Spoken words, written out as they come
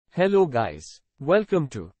Hello guys. Welcome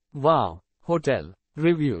to Wow Hotel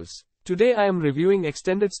Reviews. Today I am reviewing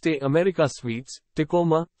Extended Stay America Suites,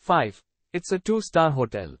 Tacoma, Fife. It's a 2-star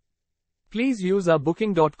hotel. Please use our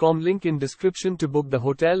booking.com link in description to book the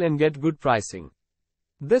hotel and get good pricing.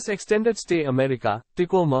 This Extended Stay America,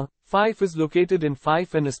 Tacoma, Fife is located in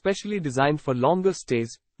Fife and especially designed for longer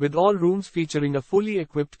stays, with all rooms featuring a fully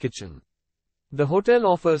equipped kitchen. The hotel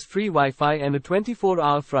offers free Wi-Fi and a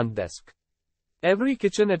 24-hour front desk. Every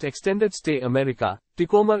kitchen at Extended Stay America,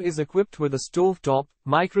 Tacoma is equipped with a stove-top,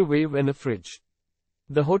 microwave and a fridge.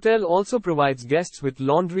 The hotel also provides guests with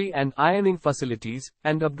laundry and ironing facilities,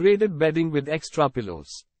 and upgraded bedding with extra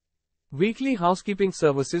pillows. Weekly housekeeping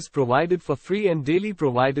services provided for free and daily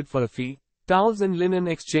provided for a fee, towels and linen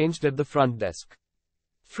exchanged at the front desk.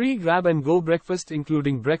 Free grab-and-go breakfast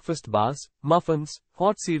including breakfast bars, muffins,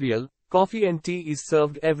 hot cereal, coffee and tea is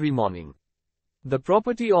served every morning. The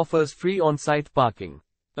property offers free on-site parking.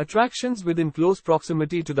 Attractions within close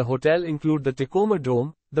proximity to the hotel include the Tacoma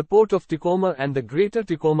Dome, the Port of Tacoma and the Greater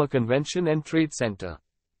Tacoma Convention and Trade Center.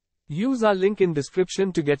 Use our link in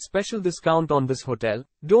description to get special discount on this hotel.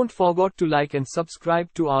 Don't forget to like and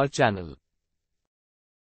subscribe to our channel.